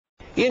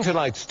In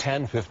tonight's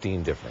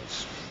 10-15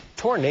 difference,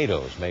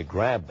 tornadoes may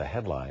grab the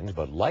headlines,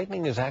 but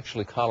lightning is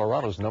actually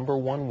Colorado's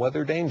 #1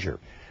 weather danger.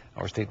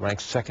 Our state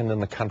ranks second in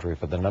the country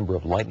for the number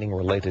of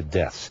lightning-related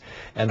deaths.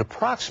 And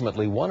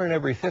approximately 1 in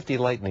every 50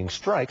 lightning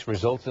strikes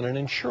results in an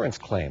insurance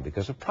claim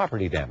because of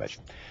property damage.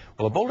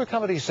 Well, a Boulder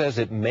company says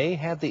it may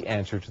have the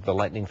answer to the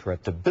lightning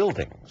threat to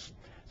buildings.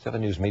 7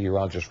 News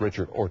meteorologist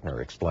Richard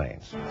Ortner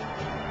explains.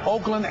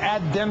 Oakland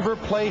at Denver.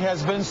 Play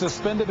has been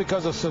suspended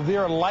because of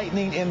severe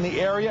lightning in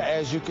the area,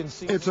 as you can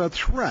see. It's a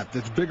threat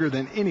that's bigger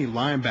than any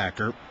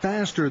linebacker,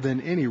 faster than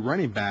any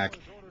running back,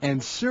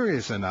 and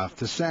serious enough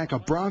to sack a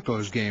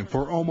Broncos game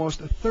for almost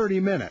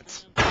 30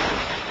 minutes.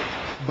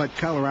 But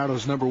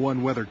Colorado's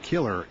 #1 weather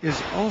killer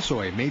is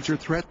also a major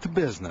threat to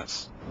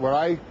business. What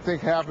I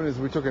think happened is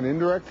we took an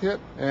indirect hit,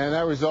 and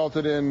that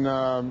resulted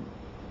in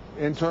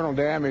internal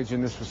damage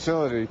in this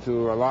facility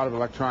to a lot of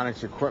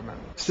electronics equipment.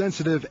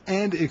 Sensitive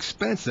and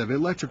expensive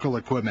electrical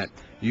equipment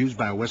used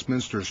by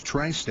Westminster's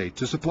Tri-State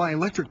to supply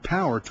electric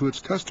power to its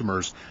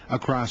customers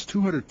across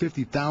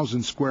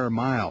 250,000 square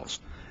miles.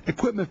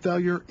 Equipment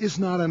failure is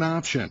not an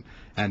option,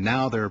 and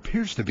now there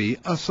appears to be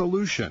a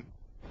solution.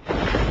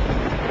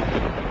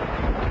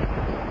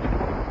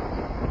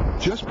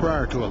 Just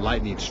prior to a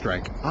lightning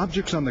strike,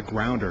 objects on the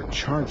ground are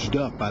charged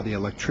up by the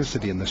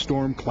electricity in the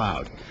storm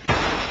cloud.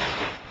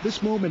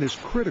 This moment is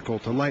critical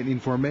to lightning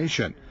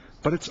formation,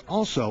 but it's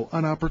also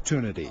an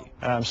opportunity.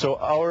 So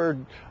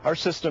our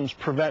systems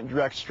prevent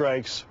direct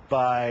strikes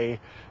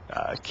by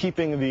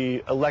keeping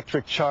the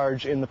electric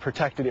charge in the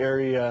protected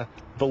area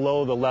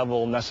below the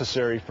level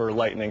necessary for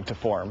lightning to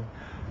form.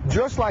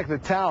 Just like the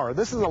tower,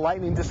 this is a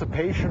lightning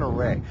dissipation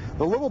array.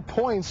 The little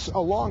points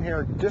along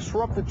here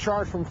disrupt the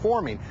charge from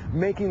forming,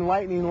 making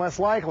lightning less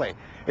likely.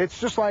 It's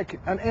just like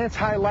an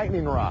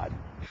anti-lightning rod.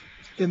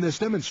 In this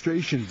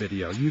demonstration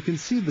video, you can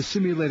see the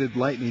simulated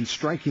lightning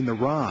striking the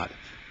rod.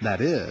 That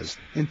is,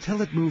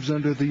 until it moves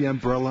under the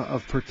umbrella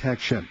of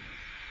protection.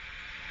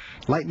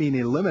 Lightning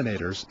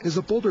Eliminators is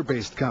a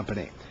Boulder-based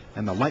company,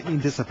 and the lightning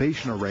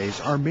dissipation arrays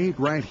are made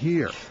right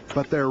here,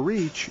 but their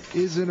reach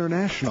is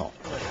international.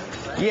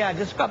 Yeah, I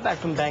just got back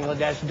from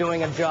Bangladesh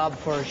doing a job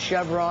for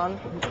Chevron,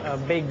 a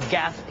big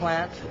gas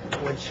plant,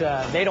 which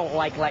they don't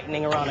like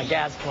lightning around a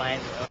gas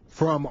plant.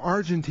 From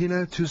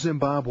Argentina to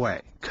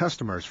Zimbabwe,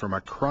 customers from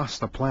across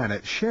the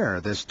planet share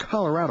this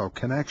Colorado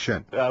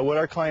connection. What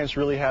our clients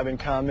really have in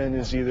common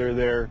is either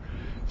they're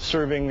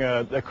serving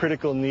a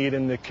critical need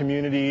in the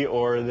community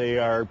or they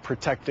are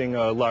protecting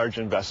a large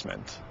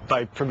investment.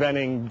 By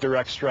preventing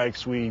direct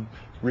strikes, we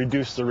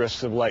reduce the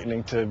risks of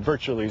lightning to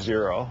virtually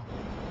zero.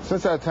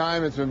 Since that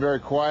time, it's been very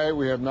quiet.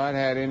 We have not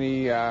had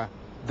any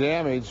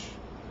damage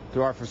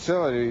to our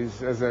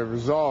facilities as a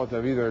result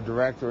of either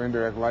direct or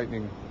indirect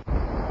lightning.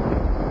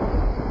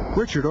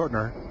 Richard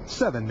Ortner,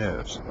 7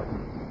 News.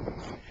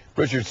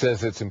 Richard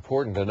says it's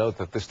important to note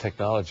that this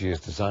technology is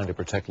designed to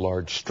protect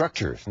large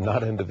structures,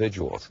 not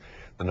individuals.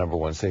 The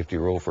 #1 safety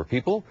rule for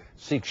people: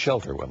 seek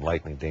shelter when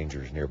lightning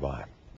danger is nearby.